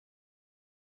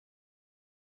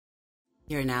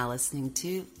You're now listening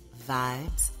to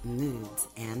Vibes, Moods,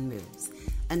 and Moves,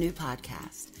 a new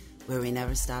podcast where we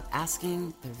never stop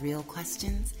asking the real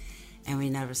questions and we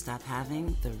never stop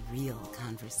having the real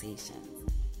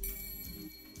conversations.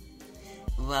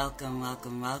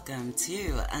 Welcome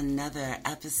to another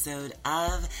episode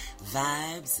of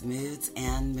Vibes, Moods,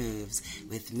 and Moves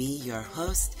with me, your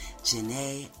host,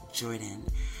 Janae Jordan.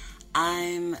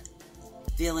 I'm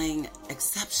feeling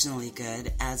exceptionally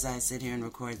good as I sit here and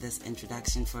record this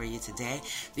introduction for you today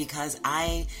because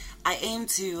I aim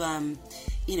to,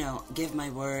 give my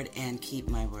word and keep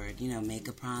my word, make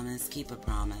a promise, keep a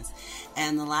promise.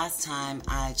 And the last time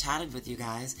I chatted with you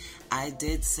guys, I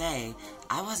did say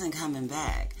I wasn't coming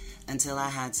back until I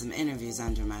had some interviews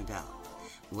under my belt.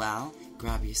 Well,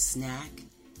 grab your snack,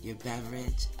 your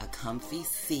beverage, a comfy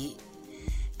seat,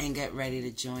 and get ready to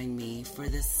join me for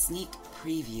this sneak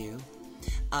preview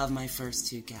of my first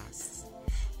two guests.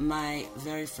 My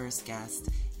very first guest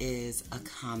is a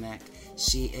comic.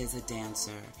 She is a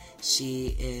dancer.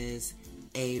 She is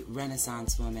a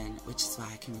Renaissance woman, which is why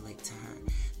I can relate to her.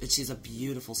 But she's a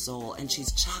beautiful soul, and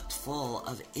she's chock full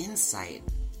of insight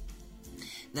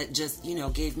that just,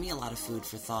 gave me a lot of food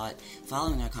for thought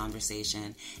following our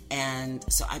conversation. And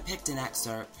so I picked an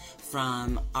excerpt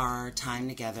from our time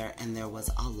together, and there was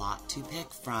a lot to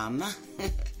pick from.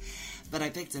 But I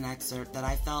picked an excerpt that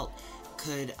I felt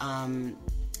could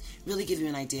really give you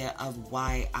an idea of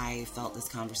why I felt this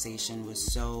conversation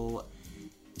was so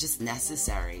just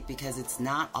necessary, because it's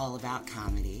not all about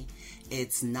comedy.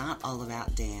 It's not all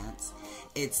about dance.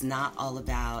 It's not all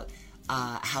about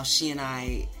how she and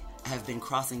I have been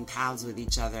crossing paths with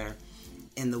each other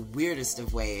in the weirdest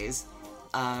of ways,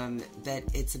 but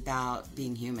it's about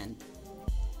being human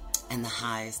and the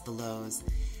highs, the lows.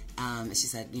 She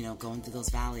said, going through those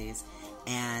valleys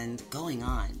and going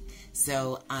on.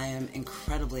 So I am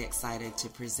incredibly excited to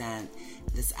present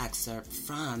this excerpt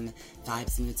from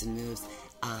Vibes, Moods, and Moves,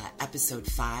 episode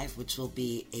 5, which will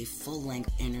be a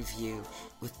full-length interview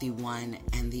with the one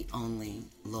and the only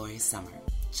Lori Summer.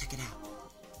 Check it out.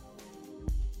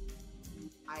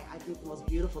 I think the most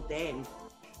beautiful thing,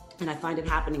 and I find it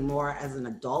happening more as an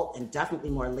adult and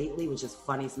definitely more lately, which is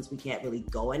funny since we can't really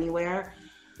go anywhere.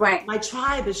 Right. My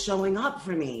tribe is showing up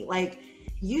for me. Like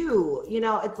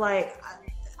it's like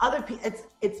other people,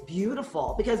 it's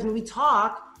beautiful because when we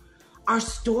talk, our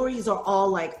stories are all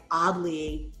like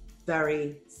oddly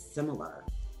very similar.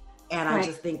 And I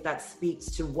just think that speaks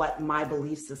to what my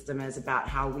belief system is about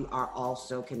how we are all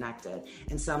so connected.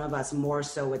 And some of us more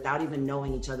so without even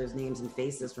knowing each other's names and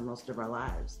faces for most of our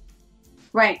lives.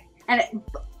 Right.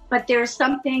 But there's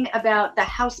something about the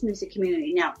house music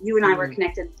community. Now, you and I were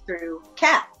connected through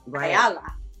Kat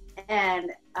Ayala, and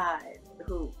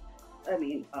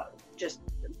just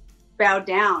bowed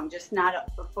down, just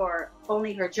not for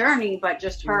only her journey, but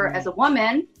just her as a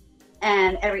woman.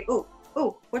 And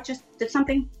what just did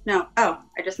something? No. Oh,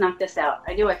 I just knocked this out.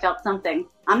 I felt something.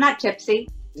 I'm not tipsy.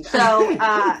 So,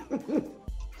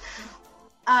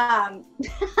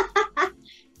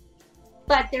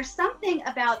 but there's something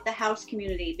about the house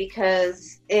community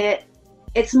because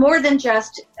it's more than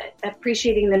just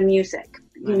appreciating the music.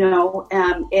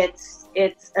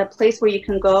 It's a place where you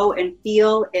can go and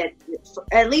feel it.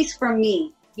 At least for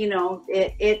me,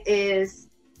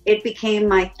 it became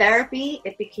my therapy.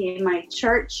 It became my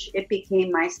church. It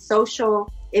became my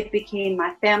social. It became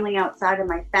my family outside of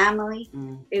my family.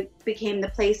 It became the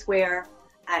place where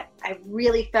I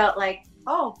really felt like,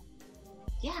 oh,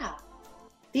 yeah,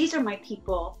 these are my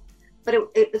people. But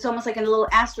it's almost like a little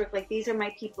asterisk, like these are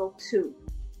my people too.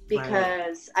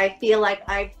 Because I feel like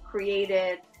I've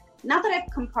created, not that I've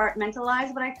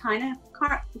compartmentalized, but I kind of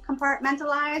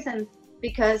compartmentalize, and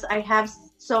because I've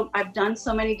done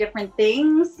so many different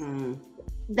things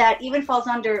that even falls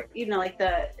under, like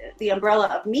the umbrella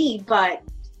of me. But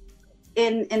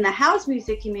in the house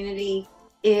music community,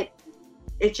 it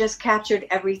just captured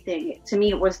everything. To me,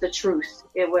 it was the truth.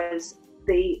 It was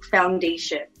the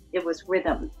foundation. It was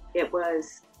rhythm. It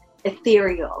was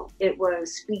ethereal. It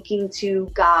was speaking to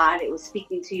God. It was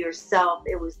speaking to yourself.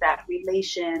 It was that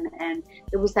relation, and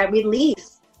it was that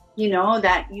release.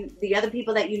 That the other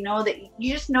people that that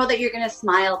you just know that you're gonna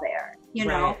smile there.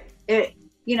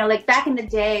 Like back in the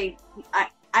day,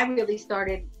 I really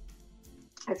started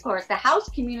as far as the house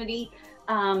community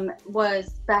was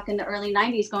back in the early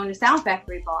 90s, going to Sound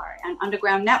Factory Bar and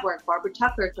Underground Network, Barbara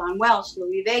Tucker, John Welsh,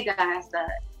 Louis Vega as the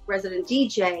resident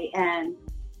DJ, and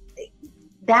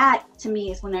that to me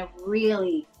is when I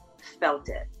really felt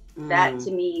it. That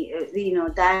to me,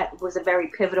 that was a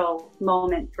very pivotal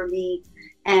moment for me,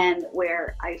 and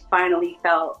where I finally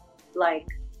felt like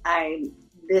I'm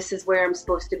this is where I'm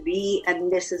supposed to be,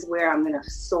 and this is where I'm going to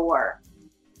soar.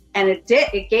 And it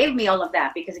gave me all of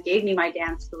that, because it gave me my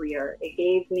dance career. It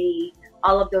gave me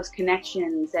all of those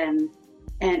connections, and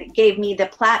it gave me the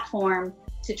platform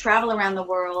to travel around the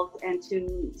world and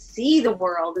to see the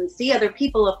world and see other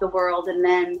people of the world. And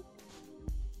then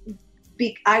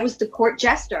I was the court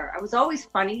jester. I was always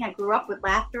funny. I grew up with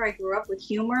laughter. I grew up with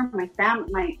humor. My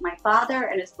father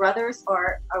and his brothers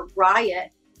are a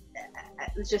riot.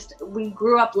 It was just, we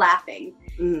grew up laughing.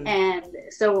 And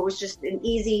so it was just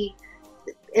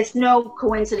it's no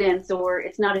coincidence, or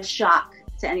it's not a shock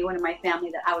to anyone in my family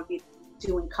that I would be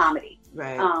doing comedy.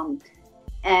 Right.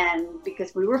 And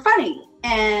because we were funny.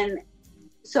 And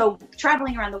so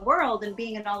traveling around the world and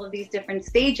being in all of these different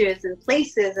stages and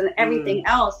places and everything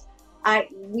else,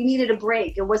 we needed a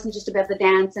break. It wasn't just about the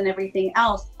dance and everything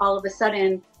else. All of a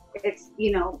sudden, it's,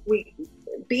 we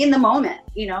be in the moment,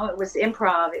 it was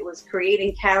improv, it was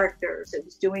creating characters, it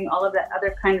was doing all of that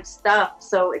other kind of stuff.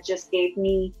 So it just gave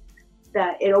me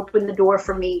it opened the door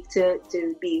for me to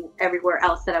be everywhere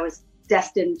else that I was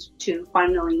destined to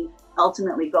finally,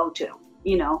 ultimately go to,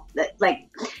 that, like,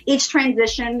 each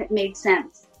transition made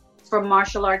sense. From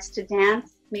martial arts to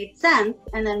dance made sense.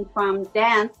 And then from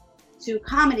dance to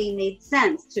comedy made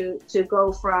sense to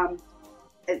go from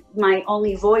my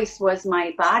only voice was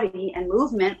my body and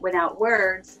movement without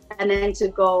words. And then to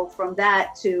go from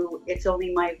that to it's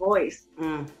only my voice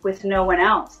with no one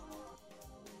else.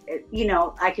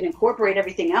 I can incorporate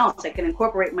everything else. I can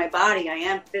incorporate my body. I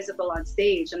am physical on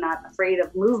stage. I'm not afraid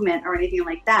of movement or anything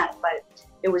like that. But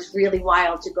it was really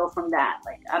wild to go from that.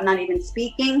 Like, I'm not even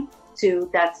speaking to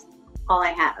that's all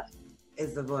I have.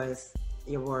 Is the voice,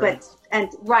 your words.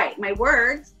 My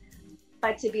words,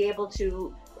 but to be able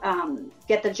to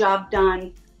get the job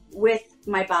done with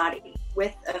my body,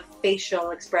 with a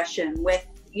facial expression, with,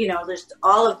 just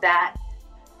all of that.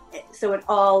 So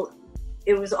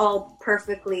it was all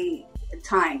perfectly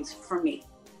timed for me.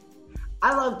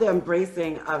 I love the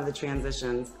embracing of the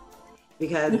transitions,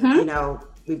 because,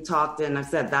 we've talked and I've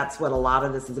said that's what a lot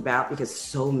of this is about, because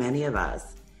so many of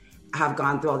us have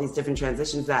gone through all these different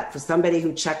transitions that for somebody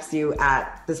who checks you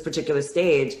at this particular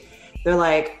stage, they're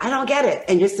like, I don't get it.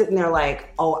 And you're sitting there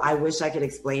like, oh, I wish I could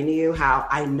explain to you how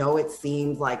I know it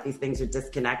seems like these things are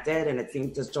disconnected and it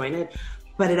seems disjointed,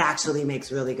 but it actually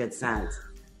makes really good sense.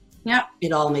 Yeah.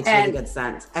 It all makes really good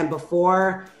sense. And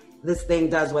before this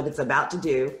thing does what it's about to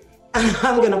do,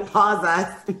 I'm going to pause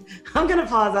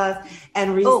us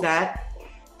and reset. Oh.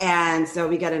 And so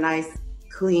we get a nice,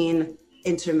 clean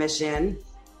intermission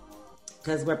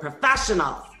because we're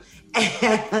professionals.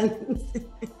 And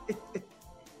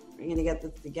we're going to get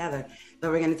this together.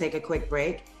 But we're going to take a quick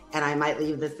break. And I might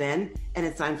leave this in. And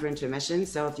it's time for intermission.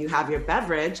 So if you have your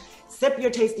beverage, sip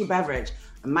your tasty beverage.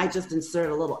 I might just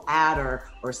insert a little ad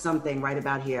or something right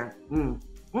about here.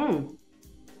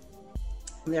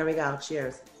 There we go.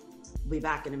 Cheers. We'll be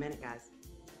back in a minute, guys.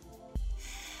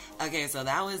 Okay, so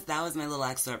that was my little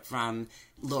excerpt from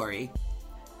Lori.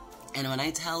 And when I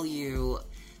tell you,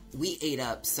 we ate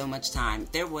up so much time.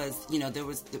 We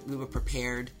were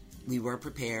prepared. We were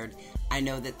prepared. I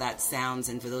know that sounds,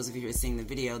 and for those of you who are seeing the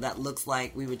video, that looks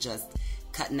like we were just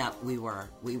cutting up. We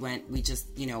just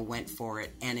went for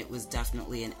it. And it was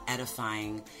definitely an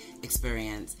edifying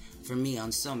experience for me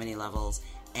on so many levels.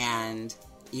 And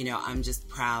I'm just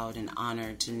proud and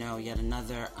honored to know yet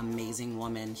another amazing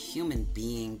woman, human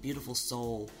being, beautiful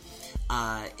soul,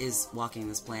 is walking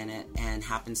this planet and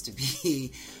happens to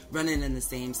be running in the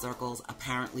same circles.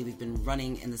 Apparently, we've been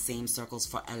running in the same circles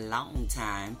for a long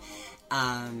time,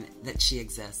 that she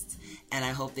exists. And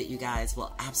I hope that you guys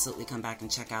will absolutely come back and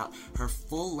check out her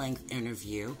full-length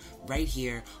interview right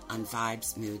here on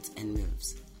Vibes, Moods, and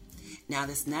Moves. Now,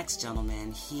 this next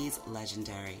gentleman, he's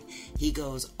legendary. He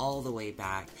goes all the way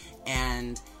back.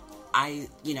 And I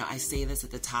say this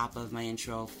at the top of my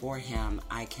intro for him.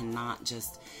 I cannot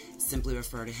just simply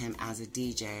refer to him as a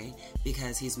DJ,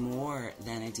 because he's more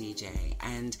than a DJ.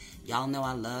 And y'all know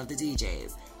I love the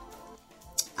DJs.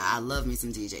 I love me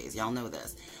some DJs. Y'all know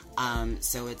this.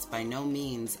 So it's by no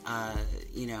means, a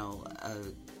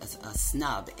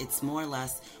snub. It's more or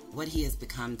less what he has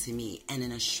become to me, and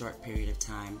in a short period of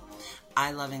time.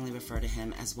 I lovingly refer to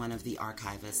him as one of the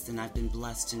archivists, and I've been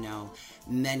blessed to know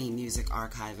many music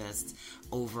archivists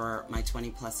over my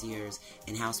 20 plus years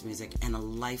in house music and a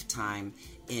lifetime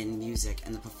in music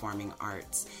and the performing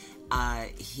arts.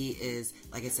 He is,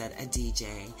 like I said, a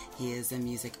DJ. He is a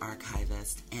music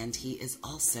archivist, and he is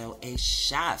also a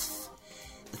chef.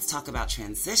 Let's talk about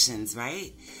transitions,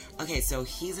 right? Okay, so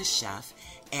he's a chef,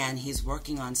 and he's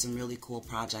working on some really cool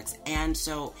projects. And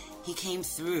so he came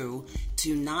through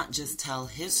to not just tell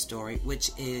his story,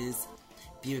 which is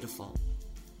beautiful.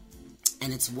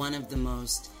 And it's one of the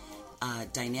most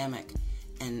dynamic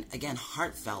and, again,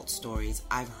 heartfelt stories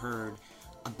I've heard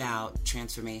about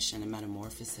transformation and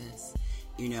metamorphosis,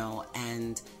 you know,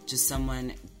 and just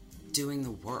someone doing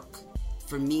the work.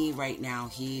 For me right now,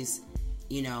 he's,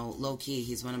 you know, low-key,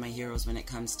 he's one of my heroes when it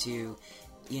comes to,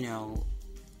 you know,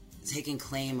 taking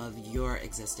claim of your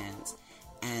existence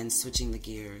and switching the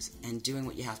gears and doing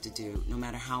what you have to do, no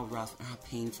matter how rough or how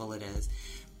painful it is.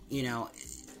 You know,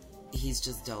 he's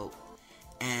just dope.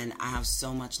 And I have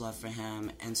so much love for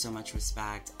him and so much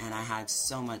respect. And I had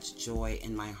so much joy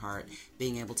in my heart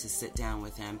being able to sit down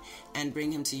with him and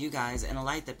bring him to you guys in a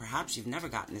light that perhaps you've never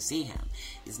gotten to see him.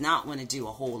 He's not going to do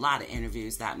a whole lot of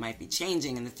interviews that might be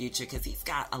changing in the future because he's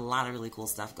got a lot of really cool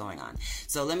stuff going on.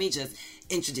 So let me just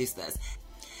introduce this.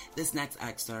 This next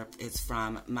excerpt is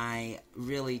from my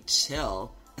really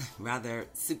chill, rather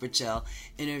super chill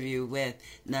interview with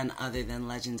none other than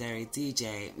legendary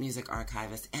DJ, music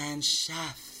archivist, and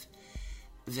chef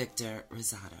Victor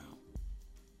Rosado.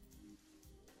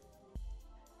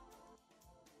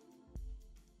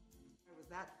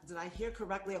 Did I hear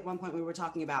correctly at one point we were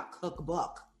talking about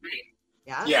cookbook?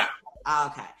 Yeah? Yeah.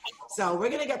 Okay. So we're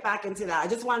going to get back into that. I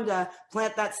just wanted to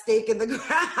plant that stake in the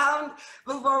ground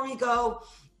before we go,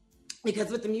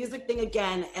 because with the music thing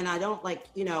again, and I don't like,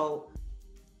 you know,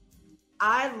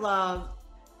 I love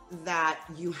that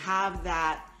you have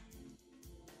that,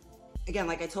 again,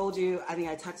 like I told you, I think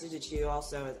I texted it to you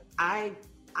also, I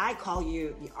call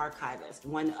you the archivist,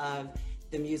 one of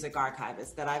the music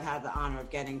archivists that I've had the honor of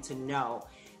getting to know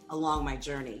along my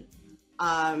journey.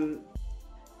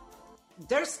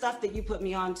 There's stuff that you put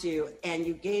me onto, and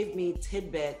you gave me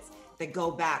tidbits that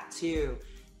go back to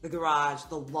the garage,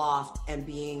 the loft, and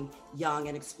being young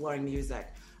and exploring music.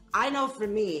 I know for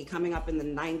me, coming up in the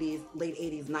 90s, late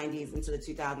 80s, 90s, into the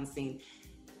 2000s scene,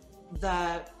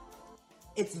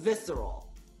 it's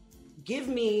visceral. Give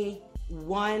me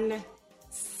one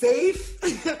safe,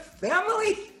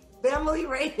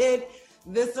 family-rated,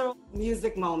 visceral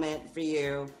music moment for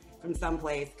you from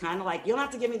someplace. Kind of like, you don't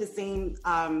have to give me the same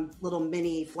little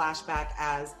mini flashback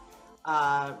as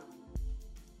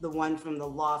the one from the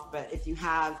loft, but if you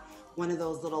have one of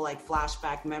those little like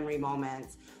flashback memory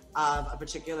moments of a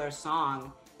particular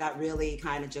song that really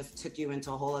kind of just took you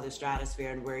into a whole other stratosphere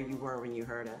and where you were when you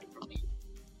heard it.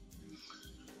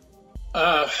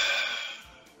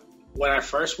 When I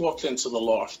first walked into the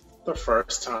loft the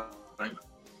first time,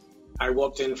 I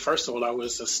walked in, first of all, I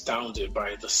was astounded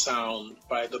by the sound,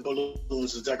 by the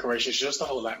balloons, the decorations, just the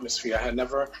whole atmosphere. I had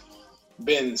never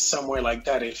been somewhere like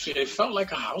that. It felt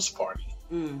like a house party.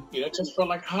 You know, it just felt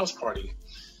like a house party.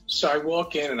 So I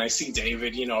walk in and I see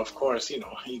David, you know, of course, you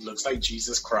know, he looks like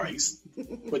Jesus Christ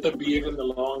with the beard and the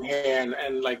long hair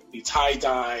and like the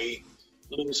tie-dye.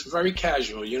 It was very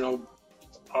casual, you know,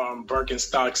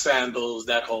 Birkenstock sandals,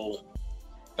 that whole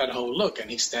look. And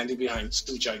he's standing behind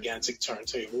two gigantic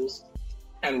turntables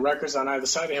and records on either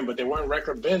side of him, but they weren't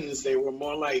record bins. They were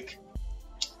more like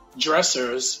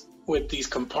dressers with these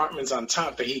compartments on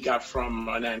top that he got from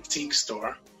an antique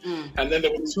store. And then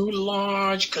there were two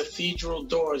large cathedral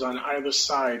doors on either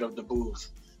side of the booth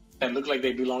that looked like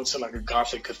they belonged to like a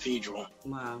Gothic cathedral.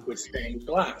 Wow. With stained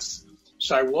glass.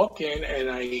 So I walk in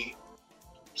and I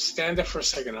stand there for a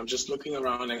second. I'm just looking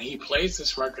around and he plays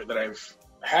this record that I've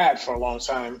had for a long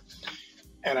time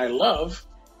and I love,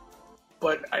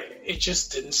 but it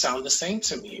just didn't sound the same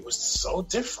to me. It was so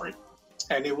different.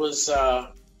 And it was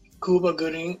Cuba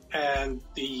Gooding and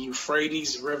the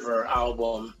Euphrates River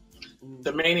album.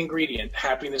 The main ingredient,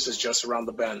 Happiness is Just Around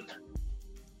the Bend.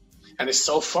 And it's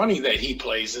so funny that he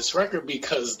plays this record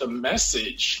because the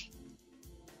message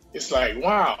is like,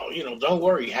 wow, you know, don't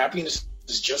worry, happiness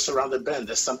is just around the bend.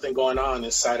 There's something going on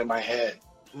inside of my head.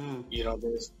 You know,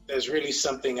 there's really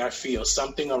something I feel,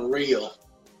 something unreal,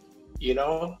 you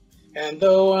know? And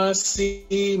though I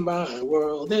see my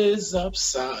world is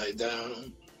upside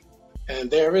down and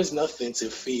there is nothing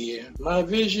to fear, my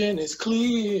vision is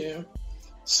clear.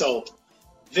 So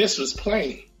this was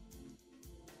playing.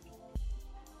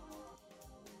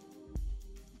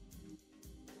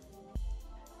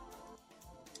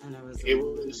 And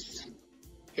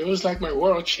it was like my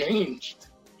world changed.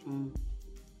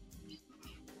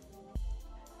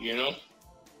 You know?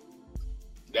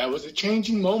 That was a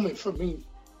changing moment for me.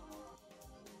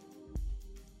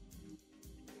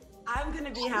 I'm going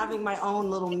to be having my own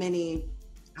little mini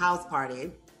house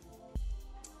party.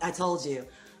 I told you.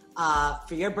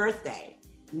 For your birthday.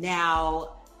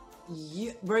 Now,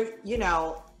 you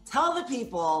know, tell the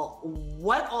people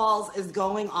what all is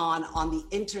going on the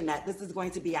internet. This is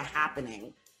going to be a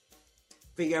happening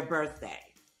for your birthday.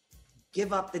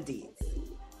 Give up the deeds.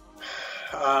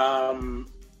 Oh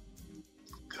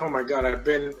my God, I've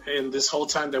been, in this whole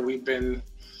time that we've been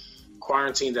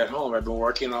quarantined at home, I've been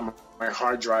working on my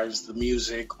hard drives, the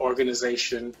music,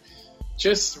 organization,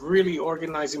 just really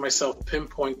organizing myself,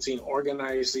 pinpointing,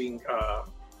 organizing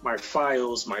my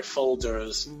files, my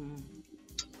folders,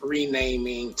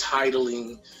 renaming,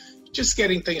 titling, just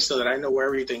getting things so that I know where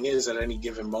everything is at any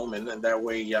given moment. And that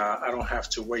way I don't have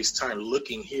to waste time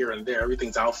looking here and there.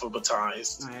 Everything's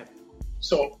alphabetized. Right.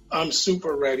 So I'm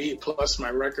super ready. Plus my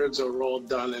records are all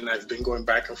done and I've been going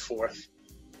back and forth,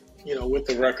 with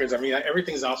the records. I mean,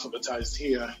 everything's alphabetized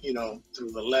here,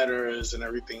 through the letters and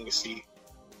everything. You see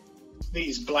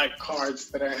these black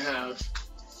cards that I have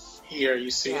here,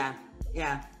 you see?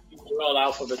 Yeah. They're all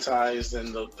alphabetized,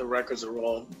 and the records are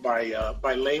all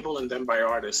by label and then by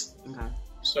artist. Okay.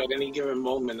 So at any given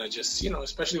moment, I just,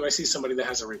 especially if I see somebody that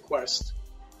has a request,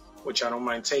 which I don't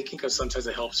mind taking because sometimes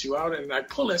it helps you out, and I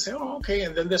pull it and say, oh, okay,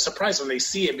 and then they're surprised when they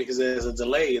see it because there's a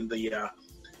delay in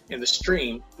the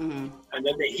stream, and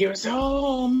then they hear it and say,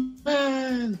 oh,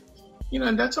 man.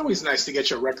 And that's always nice to get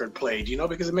your record played,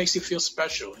 because it makes you feel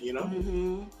special,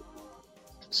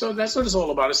 So that's what it's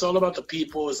all about. It's all about the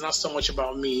people. It's not so much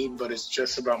about me, but it's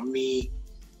just about me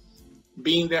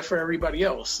being there for everybody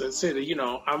else. That's it.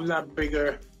 I'm not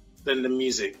bigger than the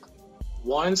music.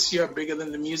 Once you're bigger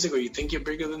than the music, or you think you're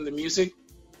bigger than the music,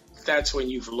 that's when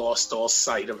you've lost all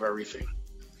sight of everything.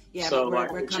 Yeah, so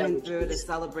but we're coming through to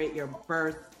celebrate your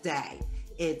birthday.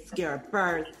 It's your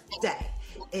birthday.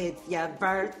 It's your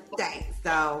birthday.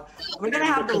 So we're going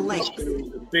to have the links.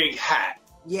 The big hat.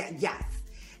 Yeah, yes.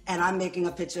 And I'm making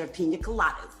a picture of pina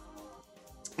coladas.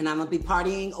 And I'm going to be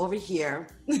partying over here.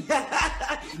 We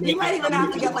might even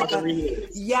have to get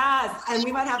yes. And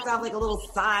we might have to have like a little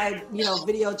side,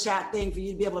 video chat thing for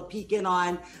you to be able to peek in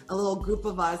on a little group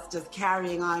of us just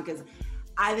carrying on. Because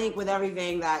I think with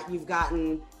everything that you've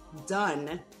gotten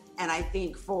done, and I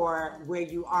think for where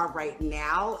you are right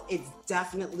now, it's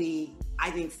definitely,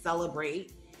 I think,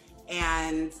 celebrate.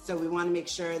 And so we want to make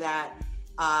sure that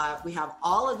we have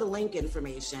all of the link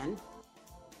information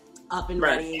up and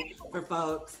ready for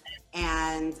folks.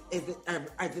 And is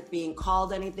it being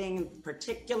called anything in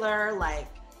particular, like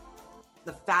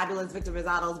the fabulous Victor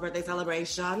Rosato's birthday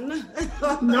celebration?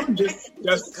 No,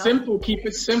 just simple. Keep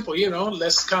it simple.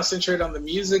 Let's concentrate on the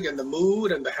music and the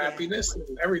mood and the happiness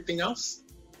and everything else.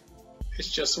 It's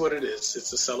just what it is.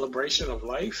 It's a celebration of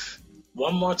life.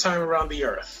 One more time around the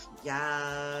earth.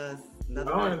 Yes.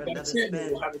 That's it.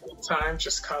 We'll have a good time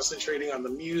just concentrating on the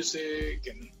music,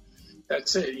 and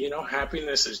that's it.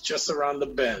 Happiness is just around the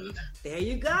bend. There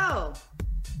you go.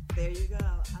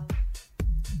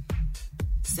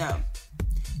 So,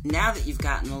 now that you've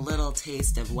gotten a little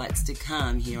taste of what's to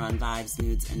come here on Vibes,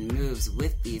 Moods, and Moves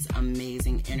with these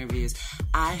amazing interviews,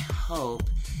 I hope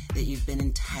that you've been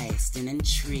enticed and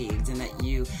intrigued and that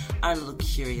you are a little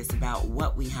curious about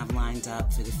what we have lined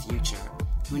up for the future.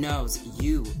 Who knows,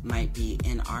 you might be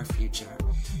in our future.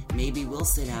 Maybe we'll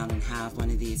sit down and have one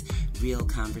of these real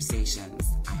conversations.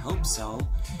 I hope so.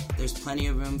 There's plenty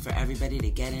of room for everybody to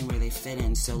get in where they fit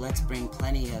in, so let's bring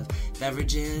plenty of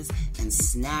beverages and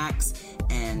snacks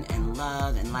and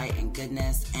love and light and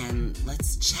goodness, and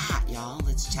let's chat, y'all.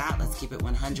 Let's chat. Let's keep it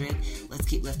 100. Let's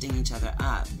keep lifting each other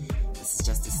up. This is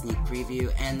just a sneak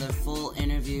preview, and the full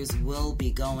interviews will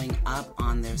be going up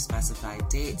on their specified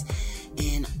dates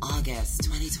in August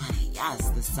 2020. Yes,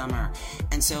 this summer.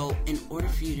 And so in order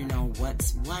for you to know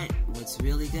what's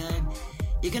really good,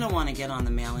 you're going to want to get on the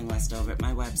mailing list over at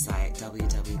my website,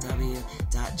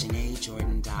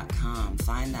 www.JanaeJordan.com.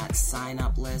 Find that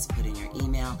sign-up list, put in your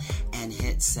email, and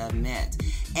hit submit.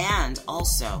 And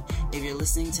also, if you're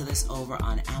listening to this over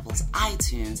on Apple's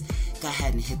iTunes, go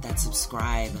ahead and hit that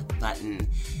subscribe button.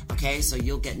 Okay, so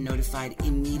you'll get notified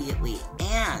immediately.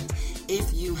 And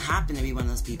if you happen to be one of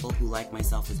those people who, like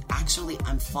myself, is actually,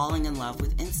 I'm falling in love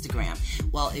with Instagram.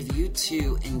 Well, if you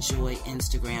too enjoy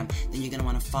Instagram, then you're going to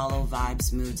want to follow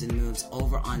Vibes, Moods, and Moves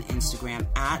over on Instagram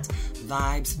at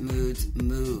Vibes, Moods,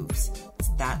 Moves. It's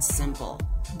that simple.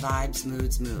 Vibes,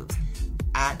 Moods, Moves.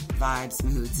 At Vibes,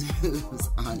 Moods, Moves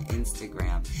on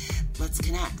Instagram. Let's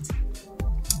connect.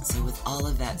 So with all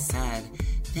of that said,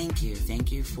 thank you.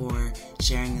 Thank you for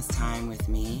sharing this time with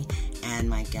me and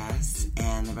my guests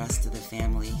and the rest of the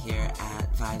family here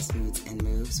at Vibes, Moods, and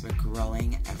Moves. We're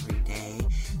growing every day,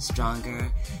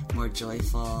 stronger, more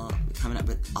joyful, coming up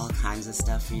with all kinds of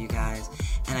stuff for you guys.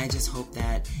 And I just hope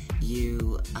that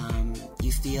you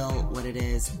feel what it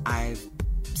is I've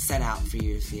set out for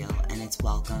you to feel. And it's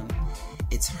welcome,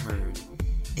 it's heard,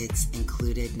 it's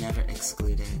included, never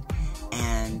excluded.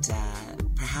 And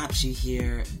perhaps you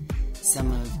hear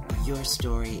some of your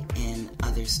story in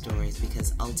other stories,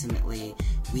 because ultimately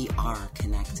we are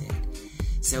connected.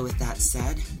 So with that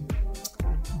said,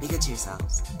 be good to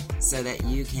yourselves so that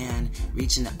you can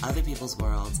reach into other people's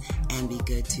worlds and be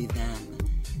good to them.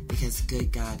 Because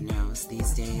good God knows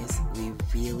these days we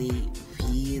really,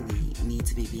 really need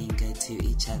to be being good to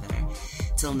each other.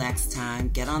 Till next time,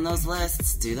 get on those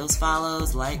lists, do those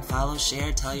follows, like, follow,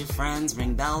 share, tell your friends,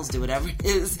 ring bells, do whatever it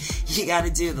is you got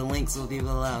to do. The links will be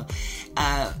below.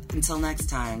 Until next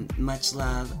time, much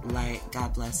love, light,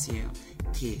 God bless you.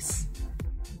 Peace.